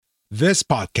This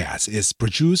podcast is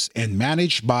produced and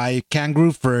managed by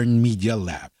Kangaroo Fern Media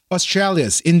Lab,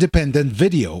 Australia's independent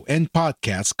video and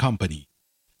podcast company.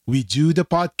 We do the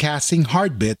podcasting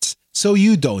hard bits so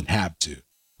you don't have to.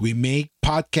 We make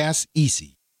podcasts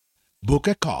easy. Book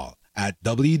a call at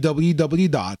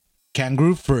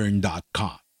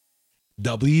www.kangaroofern.com.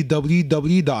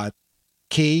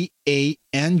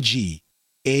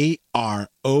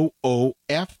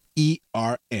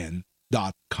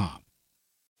 www.kangaroofern.com.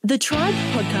 The Tribe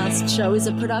Podcast Show is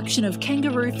a production of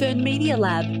Kangaroo Fern Media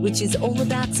Lab, which is all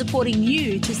about supporting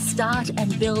you to start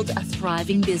and build a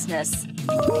thriving business.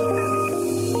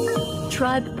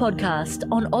 Tribe Podcast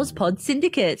on Ozpod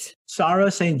Syndicate. Sarah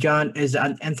St. John is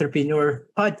an entrepreneur,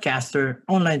 podcaster,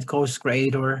 online course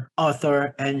creator,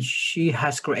 author, and she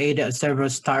has created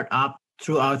several startups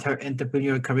throughout her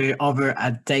entrepreneur career over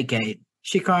a decade.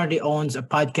 She currently owns a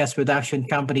podcast production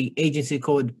company agency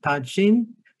called Podsin.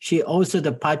 She also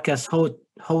the podcast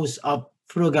host of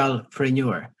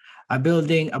Frugalpreneur,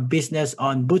 building a business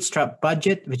on bootstrap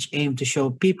budget, which aim to show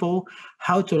people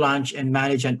how to launch and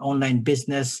manage an online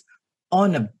business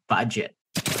on a budget.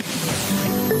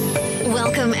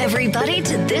 Welcome, everybody,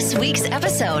 to this week's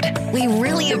episode. We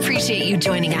really appreciate you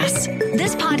joining us.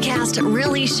 This podcast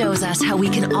really shows us how we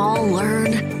can all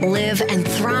learn, live, and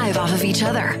thrive off of each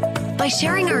other. By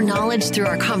sharing our knowledge through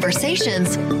our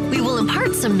conversations, we will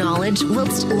impart some knowledge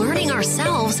whilst learning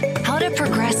ourselves how to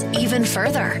progress even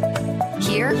further.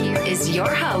 Here is your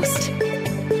host.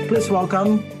 Please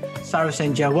welcome Sarah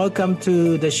St. John. Welcome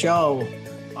to the show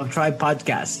of Tribe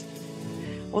Podcast.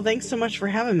 Well, thanks so much for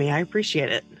having me. I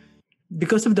appreciate it.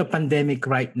 Because of the pandemic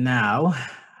right now,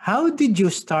 how did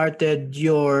you started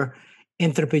your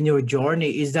entrepreneur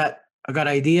journey? Is that a good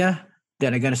idea?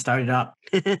 Then I'm going to start it up.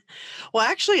 Well,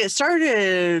 actually, it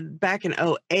started back in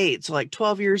 '08, so like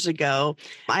 12 years ago.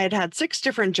 I had 6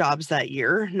 different jobs that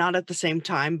year, not at the same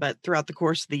time, but throughout the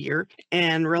course of the year,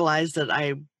 and realized that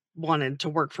I wanted to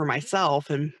work for myself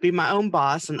and be my own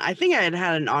boss. And I think I had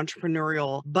had an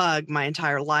entrepreneurial bug my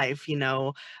entire life,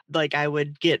 like I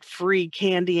would get free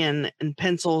candy and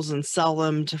pencils and sell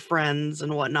them to friends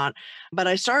and whatnot. But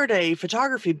I started a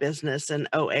photography business in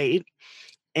 '08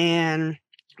 and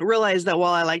realized that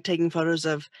while I like taking photos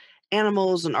of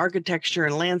animals and architecture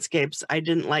and landscapes, I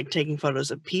didn't like taking photos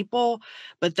of people,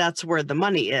 but that's where the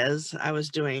money is. I was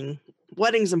doing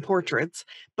weddings and portraits,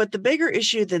 but the bigger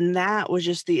issue than that was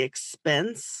just the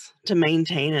expense to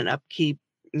maintain and upkeep,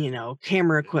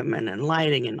 camera equipment and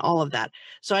lighting and all of that.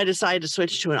 So I decided to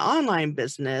switch to an online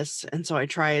business. And so I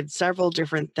tried several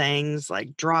different things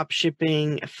like drop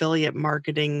shipping, affiliate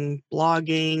marketing,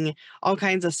 blogging, all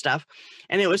kinds of stuff.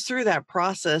 And it was through that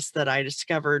process that I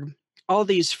discovered all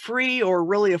these free or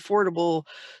really affordable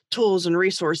tools and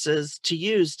resources to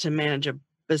use to manage a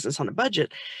business on a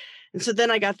budget. And so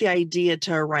then I got the idea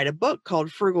to write a book called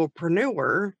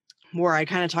Frugalpreneur, where I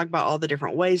kind of talk about all the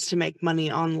different ways to make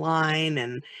money online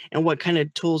and what kind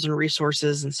of tools and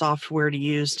resources and software to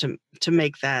use to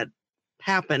make that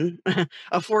happen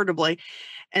affordably.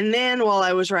 And then while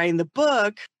I was writing the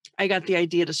book, I got the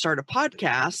idea to start a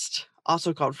podcast,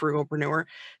 also called Frugalpreneur,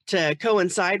 to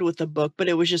coincide with the book, but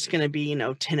it was just going to be,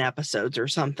 10 episodes or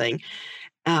something,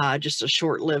 just a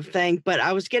short-lived thing. But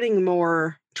I was getting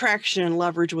more traction and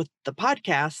leverage with the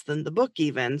podcast than the book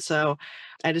even. So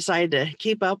I decided to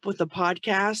keep up with the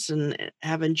podcast and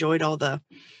have enjoyed all the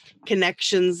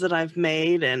connections that I've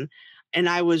made. And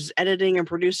I was editing and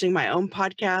producing my own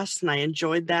podcast, and I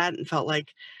enjoyed that and felt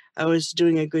like I was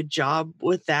doing a good job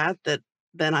with that. That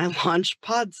then I launched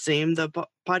Podseam, the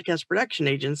podcast production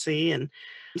agency. And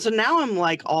so now I'm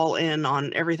like all in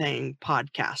on everything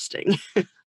podcasting.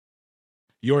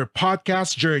 Your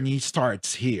podcast journey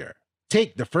starts here.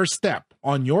 Take the first step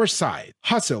on your side.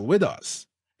 Hustle with us.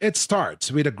 It starts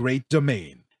with a great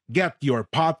domain. Get your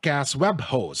podcast web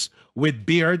host with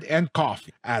Beard and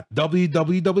Coffee at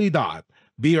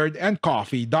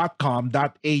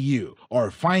www.beardandcoffee.com.au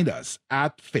or find us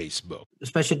at Facebook.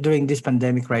 Especially during this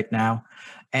pandemic right now.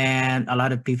 And a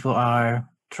lot of people are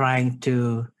trying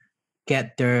to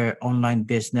get their online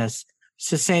business.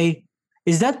 So say,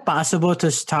 is that possible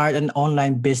to start an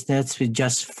online business with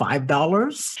just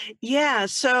 $5? Yeah,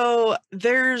 so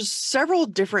there's several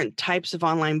different types of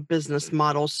online business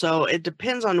models. So it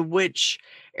depends on which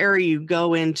area you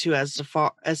go into as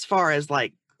far as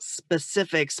like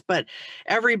specifics, but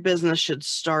every business should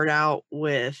start out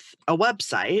with a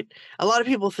website. A lot of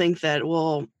people think that,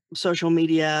 well, social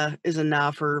media is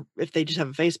enough, or if they just have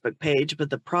a Facebook page,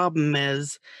 but the problem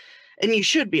is, and you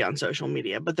should be on social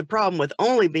media, but the problem with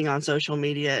only being on social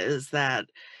media is that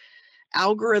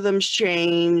algorithms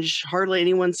change. Hardly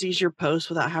anyone sees your post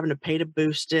without having to pay to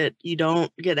boost it. You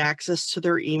don't get access to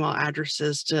their email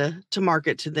addresses to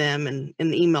market to them and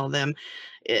email them.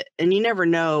 And you never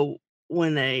know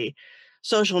when a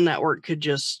social network could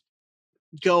just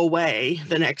go away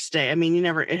the next day. I mean,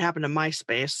 it happened to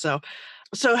MySpace.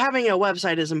 So having a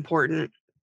website is important.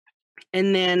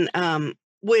 And then,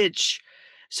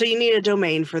 so you need a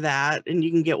domain for that, and you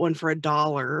can get one for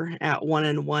 $1 at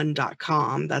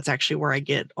oneandone.com. That's actually where I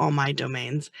get all my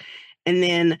domains. And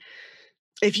then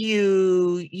if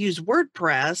you use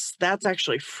WordPress, that's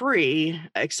actually free,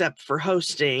 except for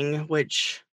hosting,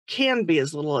 which can be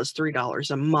as little as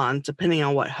 $3 a month, depending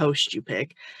on what host you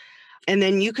pick. And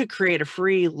then you could create a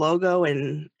free logo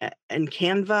in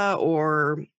Canva,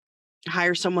 or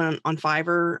hire someone on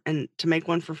Fiverr and to make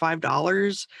one for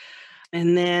 $5.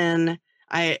 And then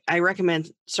I recommend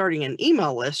starting an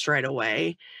email list right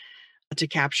away to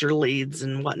capture leads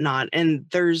and whatnot. And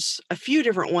there's a few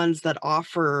different ones that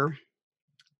offer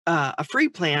a free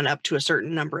plan up to a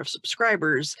certain number of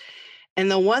subscribers. And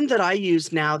the one that I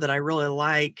use now that I really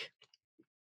like,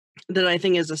 that I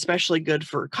think is especially good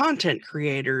for content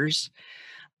creators,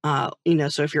 so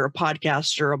if you're a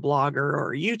podcaster, a blogger,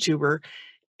 or a YouTuber,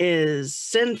 is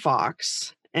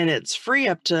SendFox, and it's free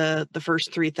up to the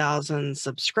first 3,000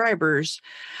 subscribers.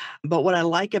 But what I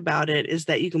like about it is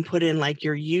that you can put in like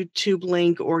your YouTube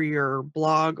link or your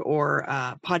blog or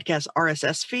podcast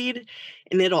RSS feed,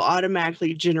 and it'll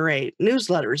automatically generate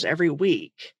newsletters every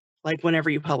week, like whenever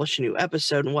you publish a new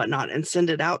episode and whatnot, and send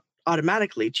it out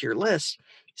automatically to your list.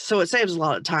 So it saves a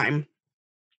lot of time.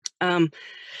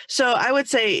 So I would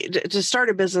say to start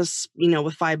a business,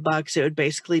 with $5, it would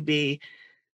basically be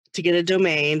to get a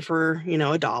domain for,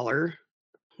 $1,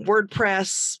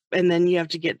 WordPress, and then you have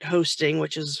to get hosting,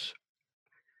 which is,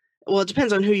 well, it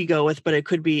depends on who you go with, but it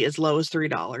could be as low as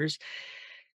 $3.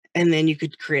 And then you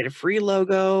could create a free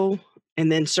logo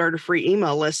and then start a free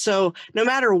email list. So no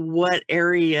matter what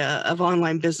area of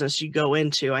online business you go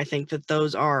into, I think that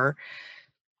those are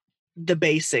the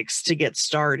basics to get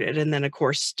started. And then, of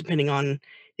course, depending on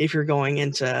if you're going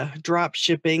into drop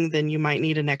shipping, then you might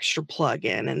need an extra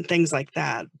plug-in and things like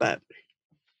that. But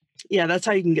yeah, that's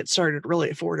how you can get started really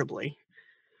affordably.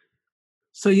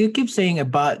 So you keep saying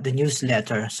about the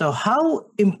newsletter. So how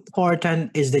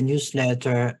important is the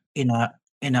newsletter in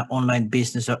an online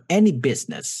business or any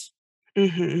business?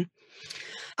 Mm-hmm.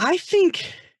 I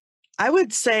think I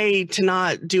would say to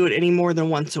not do it any more than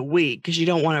once a week, because you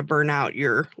don't want to burn out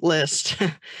your list.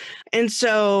 And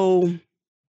so,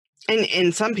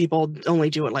 and some people only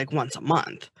do it like once a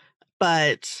month.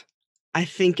 But I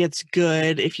think it's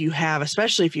good if you have,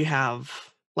 especially if you have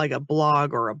like a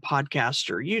blog or a podcast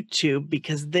or YouTube,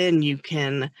 because then you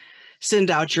can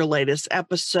send out your latest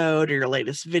episode or your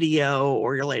latest video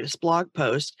or your latest blog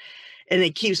post, and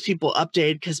it keeps people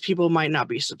updated, because people might not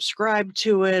be subscribed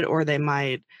to it, or they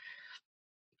might,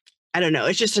 I don't know.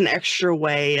 It's just an extra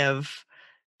way of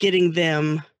getting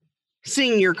them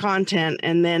seeing your content.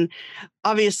 And then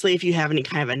obviously if you have any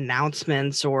kind of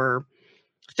announcements or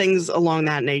things along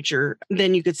that nature,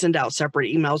 then you could send out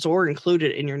separate emails or include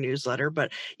it in your newsletter.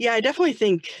 But yeah, I definitely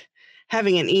think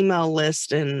having an email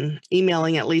list and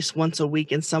emailing at least once a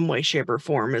week in some way, shape, or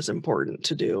form is important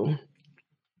to do.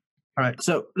 All right.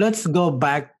 So let's go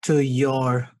back to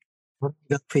your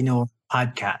Entrepreneur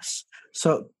podcast.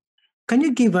 So can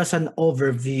you give us an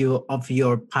overview of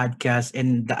your podcast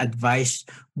and the advice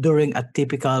during a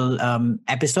typical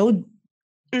episode?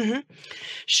 Mm-hmm.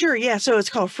 Sure. Yeah. So it's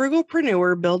called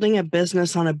Frugalpreneur, Building a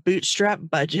Business on a Bootstrap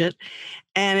Budget.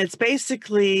 And it's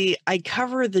basically, I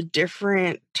cover the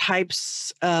different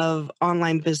types of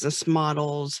online business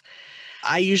models.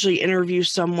 I usually interview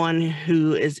someone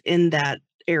who is in that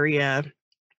area,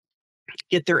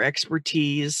 get their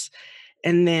expertise.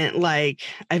 And then, like,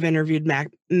 I've interviewed Matt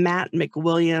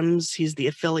McWilliams. He's the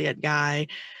affiliate guy.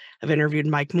 I've interviewed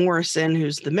Mike Morrison,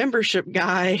 who's the membership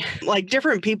guy. Like,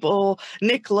 different people.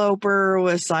 Nick Loper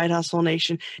with Side Hustle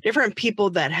Nation. Different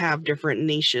people that have different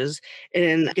niches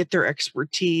and get their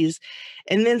expertise.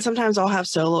 And then sometimes I'll have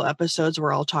solo episodes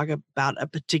where I'll talk about a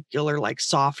particular, like,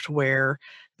 software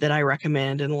that I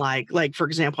recommend. And like for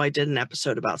example, I did an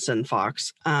episode about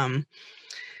SendFox. And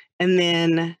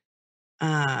then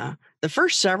the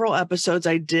first several episodes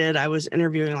I did, I was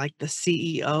interviewing like the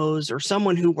CEOs or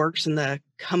someone who works in the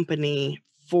company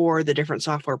for the different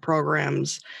software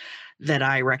programs that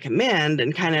I recommend,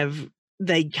 and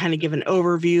they give an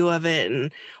overview of it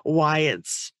and why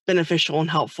it's beneficial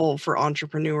and helpful for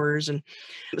entrepreneurs. And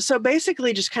so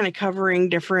basically just kind of covering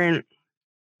different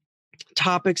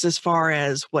topics as far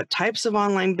as what types of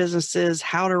online businesses,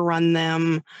 how to run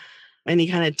them, any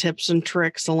kind of tips and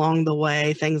tricks along the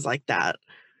way, things like that.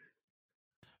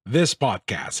 This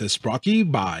podcast is brought to you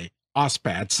by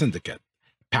OSPAD Syndicate,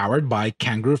 powered by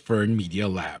Kangaroo Fern Media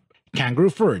Lab. Kangaroo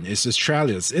Fern is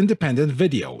Australia's independent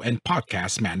video and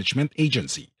podcast management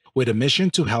agency with a mission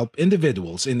to help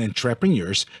individuals and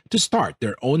entrepreneurs to start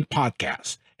their own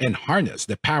podcast and harness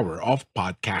the power of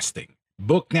podcasting.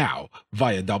 Book now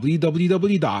via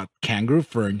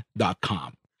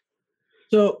www.kangaroofern.com.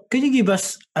 So, can you give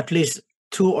us at least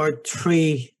 2 or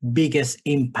 3 biggest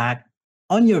impact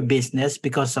on your business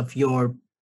because of your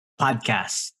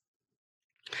podcast?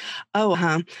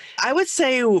 I would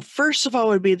say, first of all,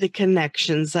 would be the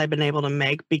connections I've been able to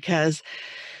make, because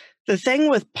the thing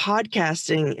with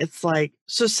podcasting, it's like,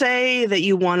 so say that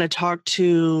you want to talk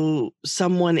to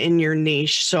someone in your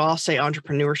niche. So I'll say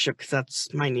entrepreneurship because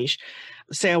that's my niche.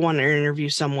 Say I want to interview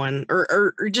someone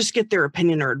or just get their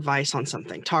opinion or advice on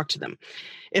something, talk to them.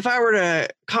 If I were to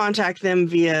contact them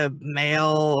via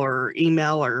mail or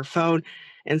email or phone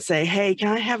and say, hey, can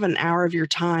I have an hour of your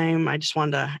time? I just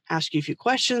wanted to ask you a few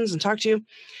questions and talk to you.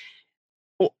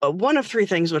 One of 3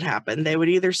 things would happen. They would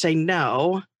either say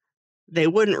no, they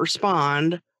wouldn't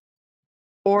respond,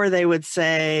 or they would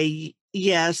say,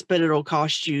 yes, but it'll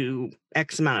cost you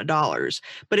X amount of dollars.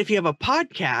 But if you have a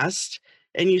podcast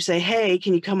and you say, hey,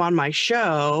 can you come on my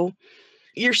show?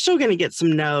 You're still going to get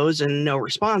some no's and no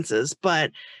responses,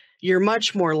 but you're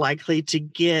much more likely to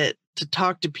get to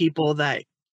talk to people that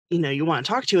you want to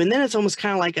talk to. And then it's almost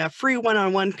kind of like a free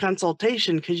one-on-one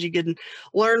consultation because you can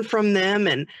learn from them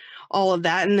and all of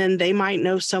that. And then they might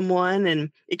know someone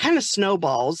and it kind of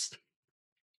snowballs.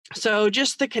 So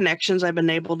just the connections I've been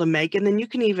able to make. And then you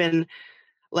can even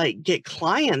like get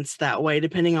clients that way,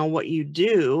 depending on what you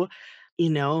do,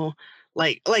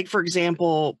 like for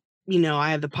example,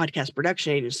 I have the podcast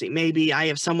production agency. Maybe I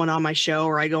have someone on my show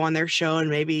or I go on their show and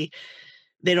maybe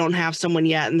they don't have someone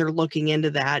yet and they're looking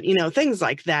into that, things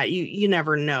like that. You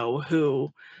never know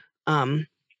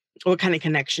what kind of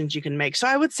connections you can make. So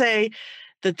I would say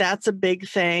that that's a big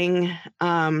thing.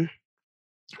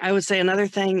 I would say another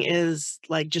thing is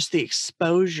like just the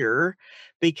exposure,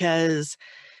 because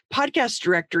podcast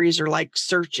directories are like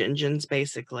search engines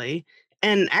basically.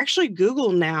 And actually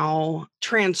Google now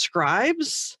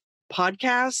transcribes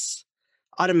podcasts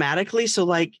automatically. So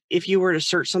like if you were to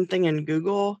search something in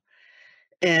Google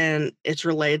and it's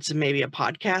related to maybe a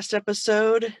podcast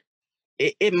episode,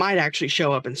 it might actually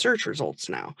show up in search results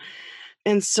now.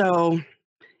 And so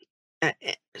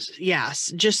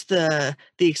yes, just the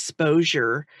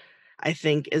exposure, I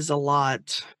think, is a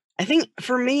lot. I think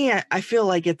for me, I feel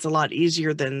like it's a lot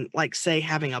easier than like say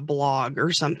having a blog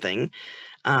or something,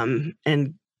 and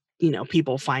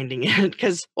people finding it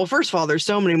because, well, first of all, there's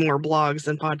so many more blogs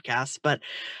than podcasts. But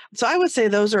so I would say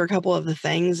those are a couple of the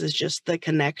things, is just the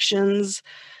connections,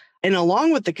 and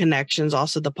along with the connections,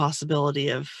 also the possibility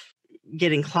of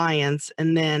getting clients,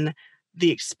 and then the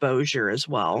exposure as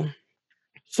well.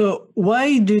 So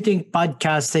why do you think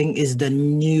podcasting is the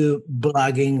new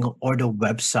blogging or the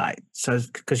website? So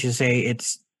because you say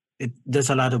there's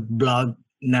a lot of blog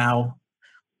now.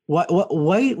 Why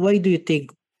do you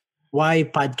think why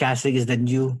podcasting is the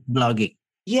new blogging?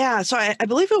 Yeah, so I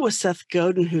believe it was Seth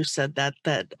Godin who said that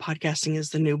podcasting is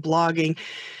the new blogging.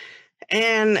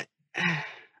 And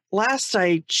last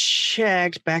I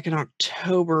checked back in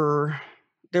October,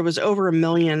 there was over 1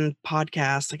 million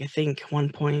podcasts, like I think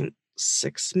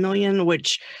 1.6 million,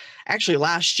 which actually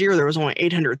last year there was only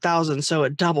 800,000. So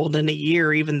it doubled in a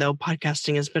year, even though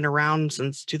podcasting has been around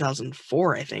since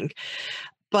 2004, I think.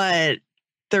 But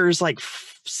there's like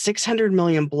 600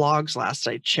 million blogs last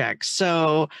I checked.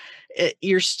 So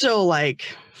you're still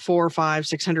like 400, 500,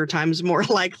 600 times more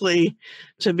likely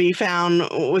to be found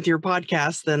with your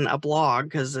podcast than a blog,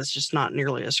 because it's just not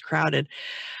nearly as crowded.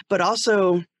 But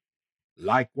also,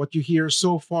 like what you hear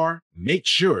so far? Make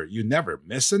sure you never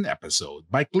miss an episode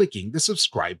by clicking the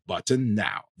subscribe button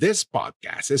now. This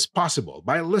podcast is possible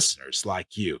by listeners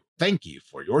like you. Thank you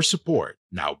for your support.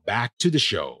 Now back to the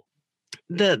show.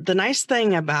 The nice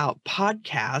thing about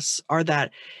podcasts are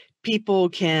that people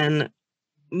can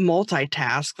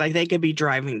multitask. Like they could be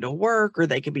driving to work, or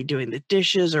they could be doing the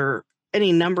dishes, or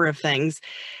any number of things,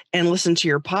 and listen to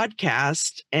your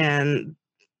podcast, and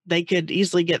they could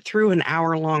easily get through an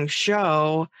hour-long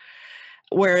show.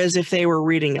 Whereas if they were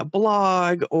reading a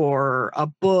blog or a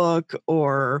book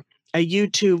or a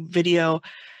YouTube video,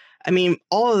 I mean,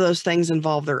 all of those things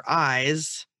involve their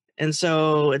eyes. And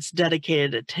so it's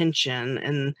dedicated attention,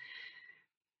 and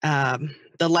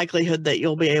the likelihood that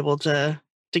you'll be able to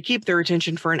keep their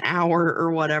attention for an hour or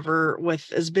whatever,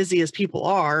 with as busy as people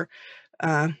are,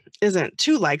 isn't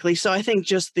too likely. So I think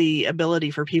just the ability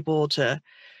for people to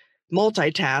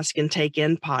multitask and take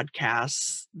in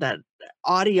podcasts, that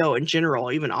audio in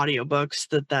general, even audiobooks,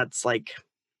 that's like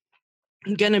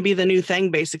going to be the new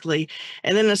thing basically.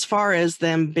 And then as far as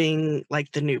them being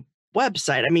like the new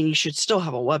website, I mean, you should still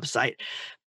have a website,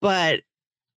 but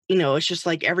it's just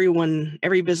like every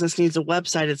business needs a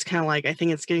website. It's kind of like, I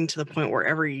think it's getting to the point where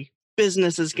every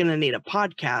business is going to need a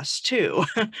podcast too.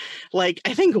 Like,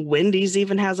 I think Wendy's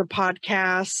even has a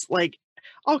podcast. Like,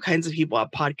 all kinds of people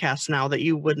have podcasts now that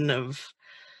you wouldn't have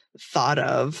thought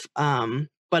of.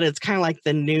 But it's kind of like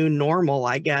the new normal,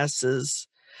 I guess, is,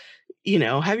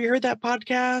 have you heard that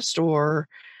podcast? Or,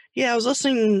 yeah, I was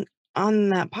listening on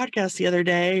that podcast the other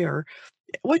day, or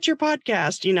what's your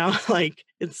podcast? Like,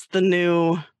 it's the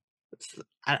new,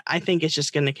 I think it's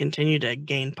just going to continue to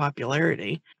gain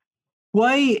popularity.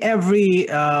 Why every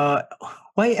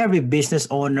business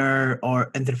owner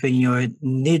or entrepreneur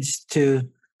needs to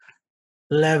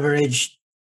leverage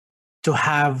to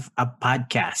have a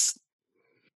podcast?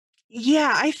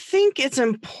 Yeah, I think it's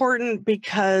important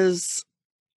because,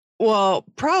 well,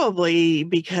 probably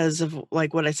because of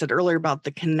like what I said earlier about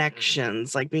the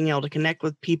connections, like being able to connect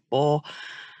with people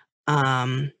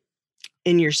in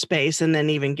your space, and then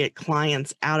even get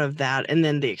clients out of that, and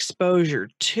then the exposure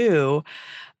too.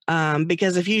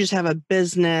 Because if you just have a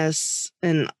business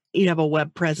and you have a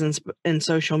web presence and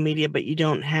social media, but you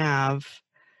don't have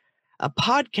a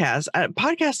podcast,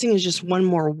 podcasting is just one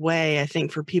more way, I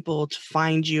think, for people to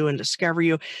find you and discover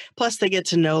you. Plus, they get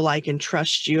to know, like, and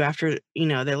trust you after,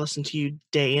 they listen to you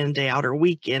day in, day out, or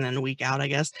week in and week out, I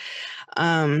guess.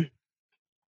 And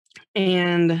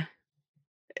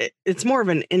it's more of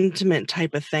an intimate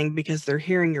type of thing because they're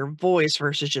hearing your voice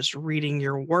versus just reading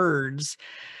your words.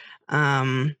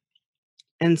 And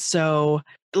so,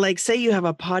 like, say you have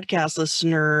a podcast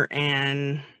listener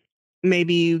and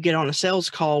maybe you get on a sales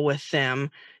call with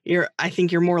them, I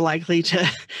think you're more likely to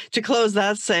close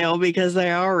that sale because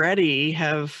it's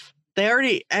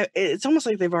almost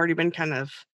like they've already been kind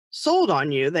of sold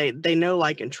on you. They know,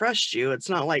 like, and trust you. It's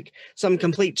not like some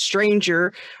complete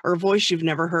stranger or voice you've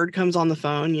never heard comes on the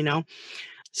phone,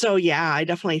 So yeah, I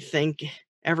definitely think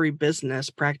every business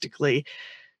practically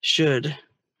should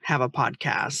have a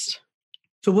podcast.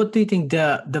 So what do you think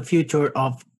the future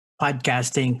of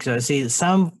podcasting? So see,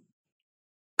 some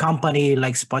company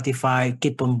like Spotify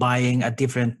keep on buying a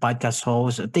different podcast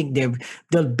host. I think they're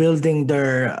building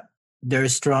their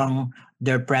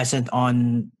presence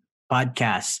on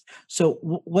podcasts. So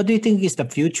what do you think is the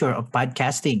future of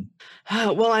podcasting?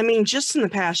 Well, I mean, just in the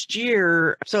past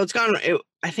year, so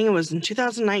I think it was in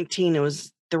 2019,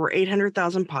 there were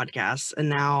 800,000 podcasts, and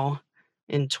now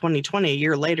in 2020, a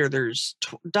year later, there's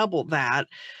double that.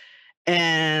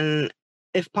 And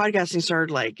if podcasting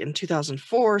started like in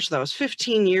 2004, so that was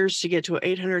 15 years to get to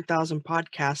 800,000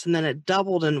 podcasts, and then it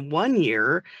doubled in 1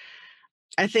 year,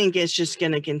 I think it's just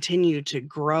going to continue to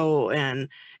grow. And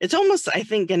it's almost, I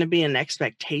think, going to be an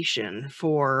expectation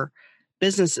for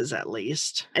businesses, at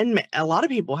least. And a lot of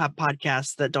people have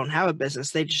podcasts that don't have a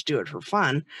business. They just do it for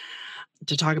fun,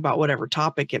 to talk about whatever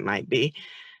topic it might be.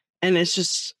 And it's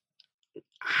just,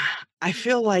 I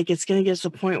feel like it's going to get to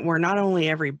the point where not only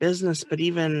every business, but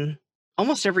even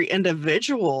almost every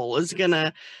individual is going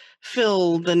to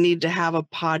feel the need to have a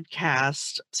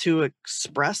podcast to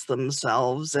express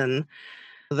themselves. And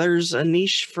there's a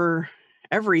niche for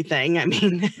everything. I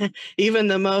mean, even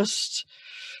the most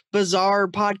bizarre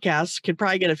podcasts could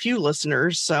probably get a few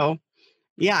listeners. So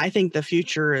yeah, I think the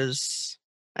future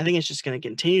I think it's just going to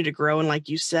continue to grow. And like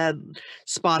you said,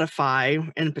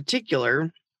 Spotify in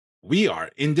particular. We are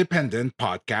Independent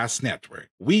Podcast Network.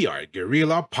 We are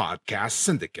Guerrilla Podcast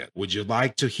Syndicate. Would you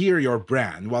like to hear your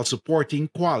brand while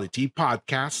supporting quality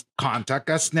podcasts? Contact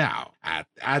us now at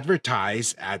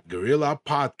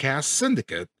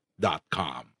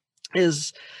advertise@guerrillapodcastsyndicate.com.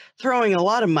 Is throwing a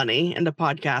lot of money into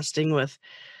podcasting with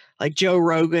like Joe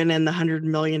Rogan and the $100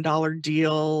 million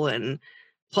deal. And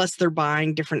plus they're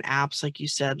buying different apps, like you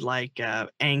said, like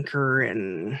Anchor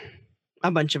and a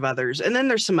bunch of others. And then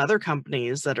there's some other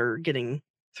companies that are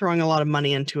throwing a lot of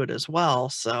money into it as well.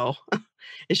 So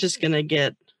it's just going to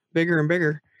get bigger and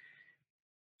bigger.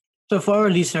 So for our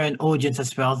listener and audience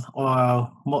as well,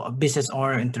 or business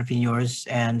or entrepreneurs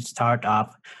and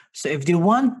startup, so if they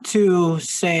wanted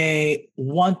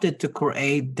to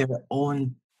create their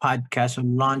own podcast or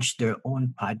launch their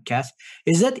own podcast,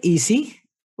 is that easy?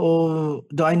 Or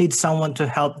do I need someone to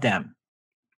help them?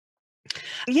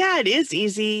 Yeah, it is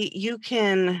easy.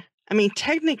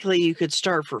 Technically you could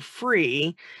start for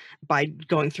free by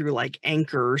going through like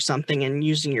Anchor or something and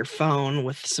using your phone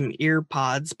with some ear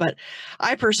pods. But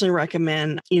I personally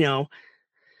recommend,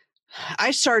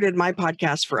 I started my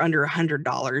podcast for under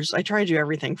 $100. I try to do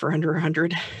everything for under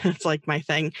 100. It's like my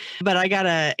thing. But I got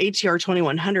a ATR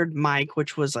 2100 mic,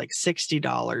 which was like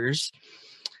 $60.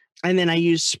 And then I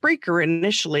used Spreaker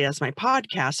initially as my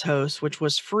podcast host, which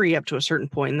was free up to a certain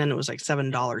point, and then it was like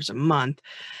 $7 a month.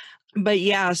 But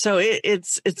yeah, so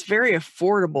it's very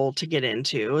affordable to get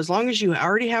into as long as you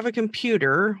already have a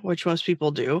computer, which most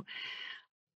people do.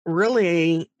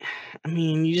 Really, I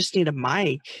mean, you just need a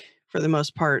mic for the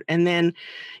most part. And then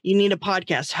you need a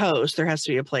podcast host. There has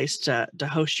to be a place to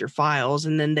host your files.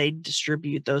 And then they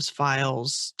distribute those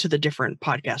files to the different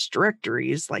podcast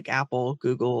directories like Apple,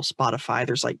 Google, Spotify.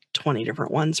 There's like 20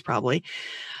 different ones probably.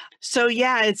 So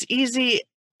yeah, it's easy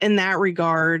in that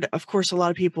regard. Of course, a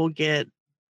lot of people get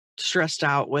stressed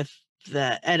out with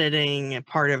the editing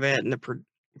part of it and the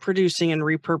producing and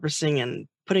repurposing and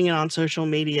putting it on social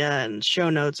media and show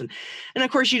notes. And of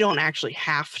course, you don't actually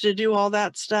have to do all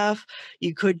that stuff.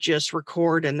 You could just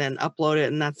record and then upload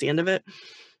it, and that's the end of it.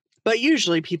 But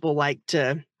usually people like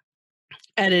to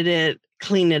edit it,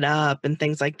 clean it up and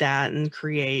things like that, and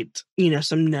create,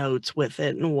 some notes with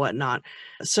it and whatnot.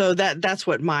 So that's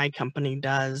what my company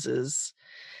does, is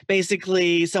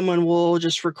basically someone will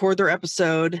just record their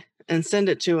episode and send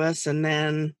it to us, and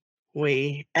then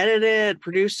we edit it,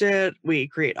 produce it, we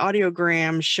create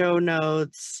audiograms, show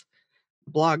notes,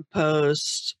 blog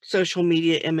posts, social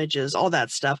media images, all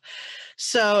that stuff.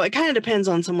 So it kind of depends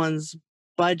on someone's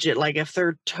budget. Like if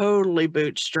they're totally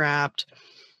bootstrapped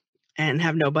and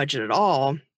have no budget at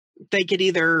all, they could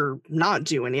either not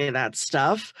do any of that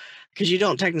stuff, because you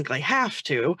don't technically have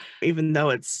to, even though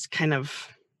it's kind of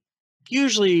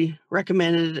usually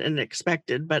recommended and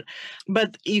expected, but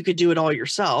you could do it all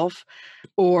yourself,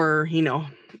 or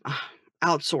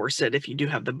outsource it if you do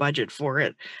have the budget for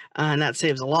it, and that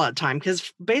saves a lot of time,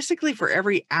 because basically for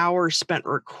every hour spent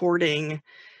recording,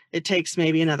 it takes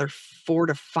maybe another 4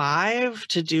 to 5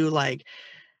 to do like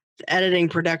the editing,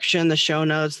 production, the show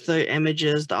notes, the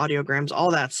images, the audiograms,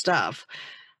 all that stuff.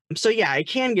 So yeah, it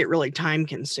can get really time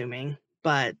consuming.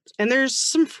 And there's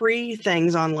some free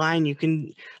things online you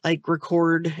can like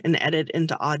record and edit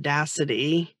into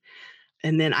Audacity.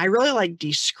 And then I really like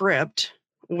Descript,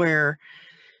 where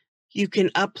you can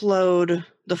upload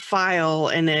the file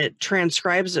and it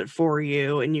transcribes it for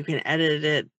you, and you can edit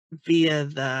it via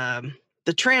the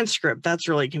transcript. That's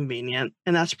really convenient,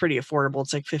 and that's pretty affordable.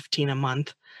 It's like $15 a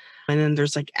month. And then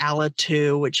there's like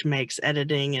Alitu, which makes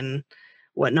editing and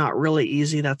whatnot really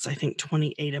easy. That's, I think,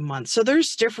 $28 a month. So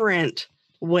there's different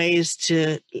ways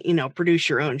to, produce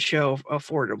your own show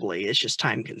affordably. It's just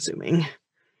time consuming.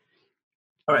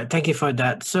 All right, thank you for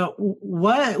that. So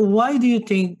why do you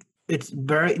think it's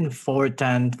very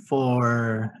important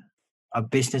for a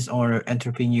business owner,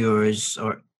 entrepreneurs,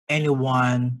 or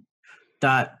anyone,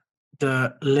 that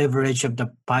the leverage of the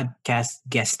podcast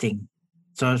guesting,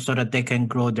 so that they can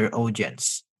grow their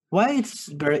audience? Why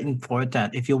it's very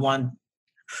important if you want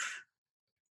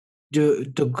to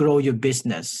grow your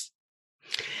business?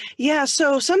 Yeah,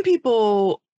 so some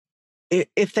people,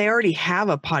 if they already have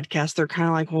a podcast, they're kind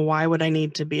of like, well, why would I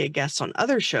need to be a guest on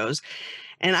other shows?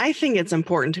 And I think it's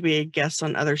important to be a guest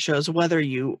on other shows, whether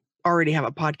you already have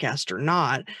a podcast or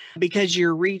not, because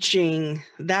you're reaching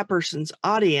that person's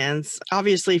audience.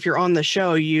 Obviously, if you're on the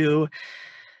show, you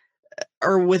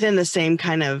are within the same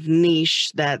kind of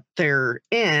niche that they're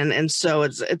in. And so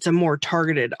it's a more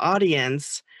targeted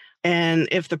audience. And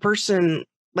if the person,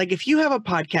 like if you have a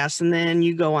podcast and then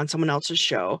you go on someone else's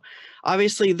show,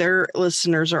 obviously their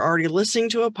listeners are already listening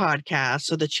to a podcast.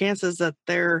 So the chances that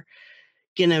they're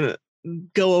going to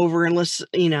go over and listen,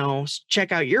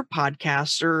 check out your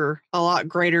podcast are a lot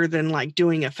greater than like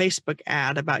doing a Facebook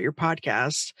ad about your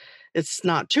podcast. It's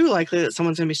not too likely that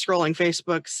someone's going to be scrolling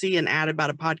Facebook, see an ad about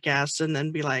a podcast, and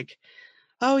then be like,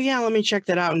 oh yeah, let me check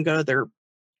that out, and go to their,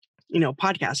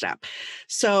 podcast app.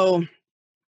 So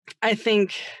I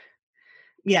think,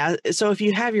 yeah. So if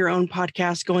you have your own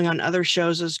podcast, going on other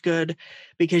shows is good,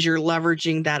 because you're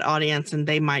leveraging that audience and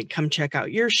they might come check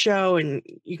out your show and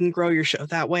you can grow your show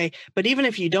that way. But even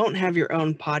if you don't have your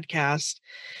own podcast,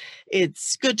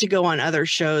 it's good to go on other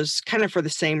shows kind of for the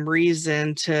same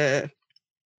reason, to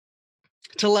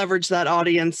leverage that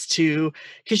audience,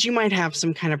 because you might have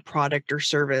some kind of product or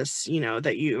service,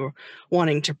 that you're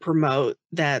wanting to promote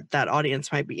that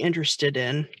audience might be interested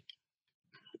in.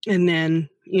 And then,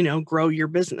 grow your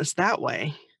business that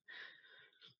way.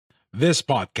 This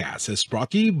podcast is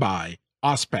brought to you by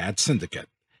OSPAD Syndicate,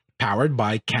 powered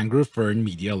by Kangaroo Fern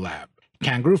Media Lab.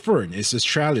 Kangaroo Fern is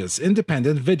Australia's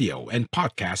independent video and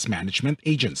podcast management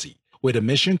agency, with a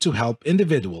mission to help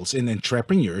individuals and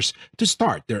entrepreneurs to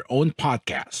start their own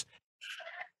podcast.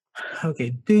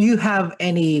 Okay. Do you have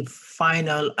any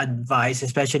final advice,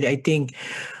 especially I think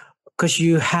because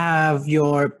you have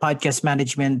your podcast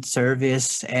management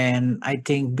service, and I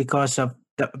think because of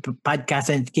the podcast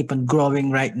and keep on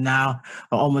growing right now,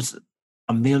 almost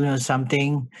a million or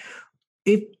something.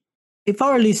 If if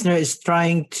our listener is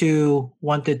trying to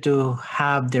wanted to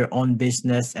have their own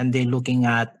business and they're looking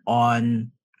at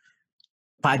on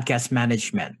podcast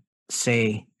management,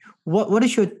 say, what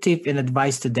is your tip and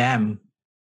advice to them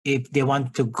if they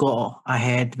want to go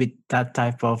ahead with that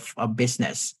type of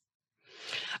business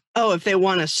Oh, if they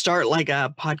want to start like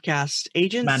a podcast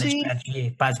agency?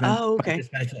 management, podcast Oh, okay.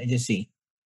 podcast management agency?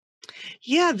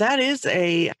 Yeah, that is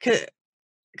a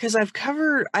because I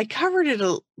covered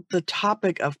the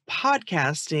topic of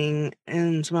podcasting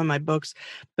in some of my books,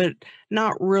 but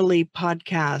not really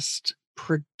podcast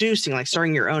producing, like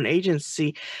starting your own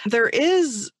agency. There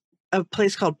is a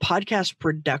place called Podcast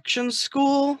Production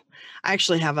School. I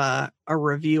actually have a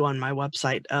review on my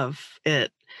website of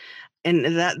it. And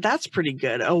that's pretty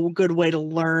good. A good way to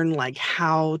learn like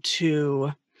how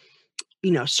to,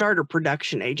 start a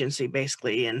production agency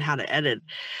basically and how to edit.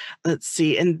 Let's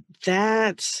see. And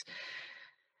that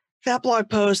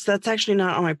blog post, that's actually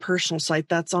not on my personal site.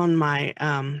 That's on my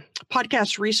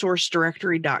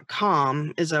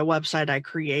podcastresourcedirectory.com is a website I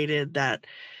created that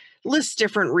lists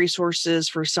different resources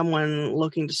for someone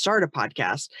looking to start a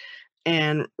podcast.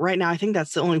 And right now, I think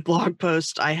that's the only blog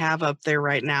post I have up there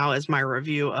right now is my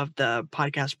review of the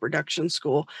podcast production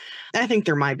school. I think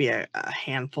there might be a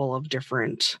handful of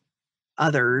different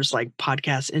others, like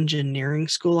podcast engineering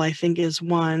school, I think is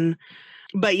one.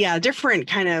 But yeah, different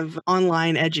kind of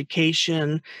online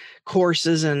education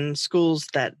courses and schools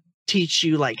that teach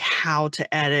you like how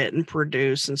to edit and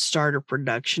produce and start a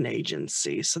production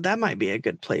agency. So that might be a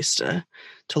good place to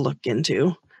look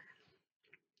into.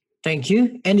 Thank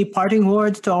you. Any parting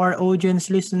words to our audience,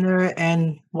 listener,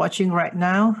 and watching right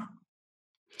now?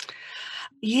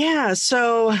 Yeah,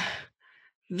 so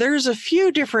there's a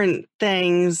few different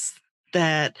things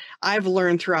that I've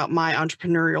learned throughout my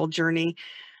entrepreneurial journey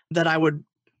that I would,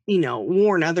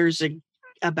 warn others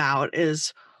about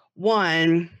is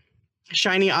one,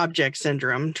 shiny object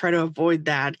syndrome. Try to avoid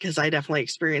that because I definitely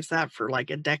experienced that for like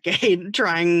a decade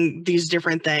trying these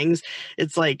different things.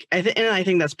 It's like, and I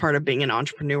think that's part of being an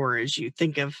entrepreneur is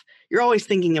you're always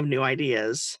thinking of new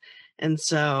ideas. And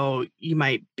so you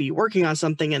might be working on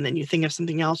something and then you think of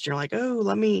something else. And you're like, oh,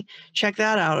 let me check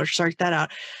that out or start that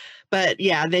out. But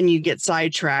yeah, then you get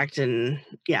sidetracked and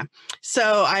yeah.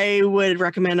 So I would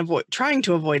recommend trying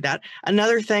to avoid that.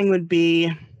 Another thing would be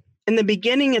in the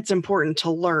beginning, it's important to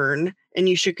learn and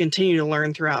you should continue to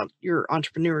learn throughout your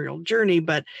entrepreneurial journey.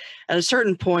 But at a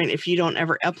certain point, if you don't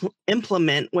ever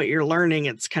implement what you're learning,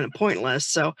 it's kind of pointless.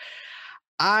 So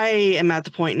I am at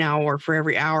the point now where for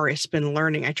every hour I spend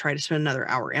learning, I try to spend another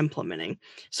hour implementing.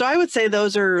 So I would say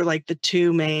those are like the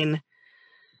two main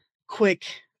quick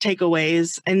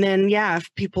takeaways. And then, yeah, if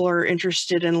people are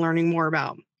interested in learning more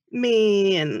about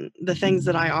me and the things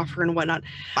that I offer and whatnot,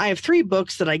 I have 3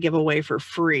 books that I give away for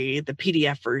free, the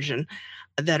PDF version,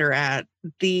 that are at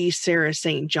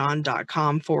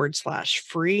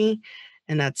thesarahstjohn.com/free.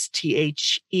 And that's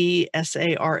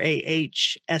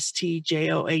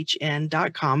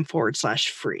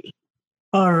TheSarahStjohn.com/free.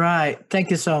 All right. Thank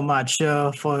you so much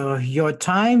for your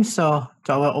time. So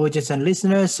to our audience and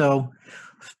listeners, so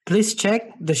please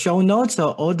check the show notes.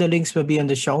 So all the links will be on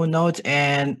the show notes.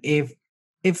 And if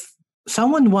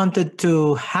someone wanted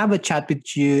to have a chat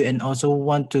with you and also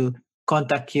want to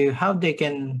contact you, how they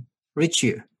can reach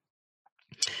you?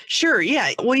 Sure.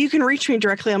 Yeah. Well, you can reach me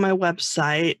directly on my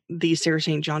website,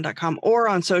 thesarahstjohn.com, or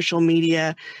on social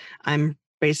media. I'm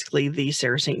basically the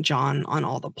Sarah St. John on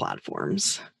all the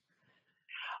platforms.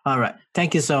 All right.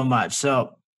 Thank you so much.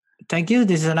 So thank you.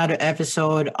 This is another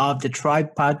episode of the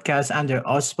Tribe Podcast under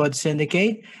Ospod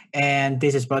Syndicate. And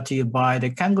this is brought to you by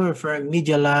the Kangaroo Firm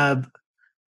Media Lab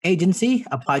Agency,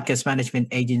 a podcast management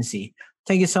agency.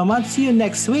 Thank you so much. See you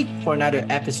next week for another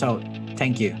episode.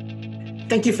 Thank you.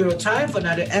 Thank you for your time for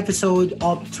another episode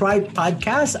of Tribe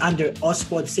Podcast under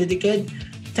Ospod Syndicate.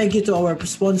 Thank you to our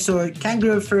sponsor,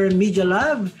 Kangaroo Firm Media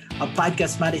Lab, a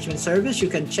podcast management service. You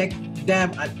can check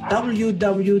them at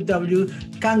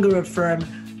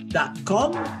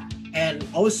www.kangaroofirm.com. And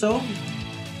also,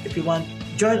 if you want to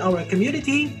join our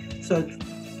community, so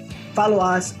follow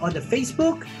us on the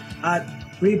Facebook at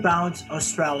Rebounds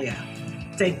Australia.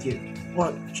 Thank you.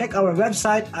 Or check our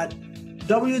website at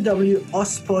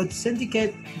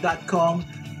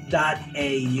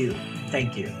www.ospodsyndicate.com.au.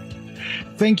 Thank you.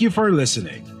 Thank you for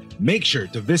listening. Make sure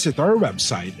to visit our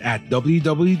website at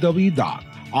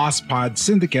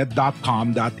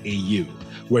www.ospodsyndicate.com.au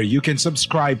where you can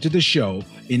subscribe to the show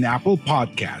in Apple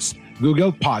Podcasts,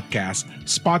 Google Podcasts,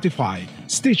 Spotify,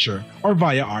 Stitcher, or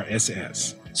via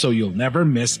RSS, so you'll never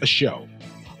miss a show.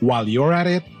 While you're at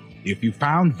it, if you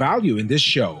found value in this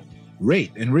show,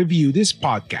 rate and review this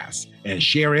podcast and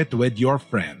share it with your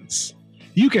friends.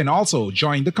 You can also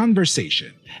join the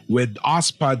conversation with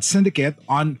OSPOD Syndicate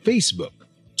on Facebook,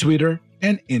 Twitter,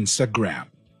 and Instagram.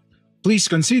 Please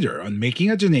consider on making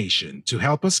a donation to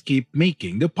help us keep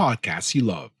making the podcasts you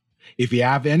love. If you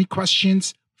have any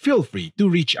questions, feel free to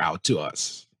reach out to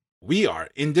us. We are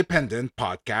Independent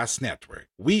Podcast Network.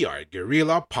 We are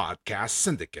Guerrilla Podcast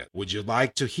Syndicate. Would you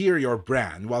like to hear your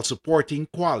brand while supporting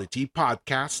quality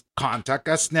podcasts? Contact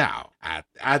us now at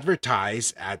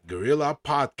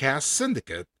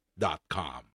advertise@guerrillapodcastsyndicate.com.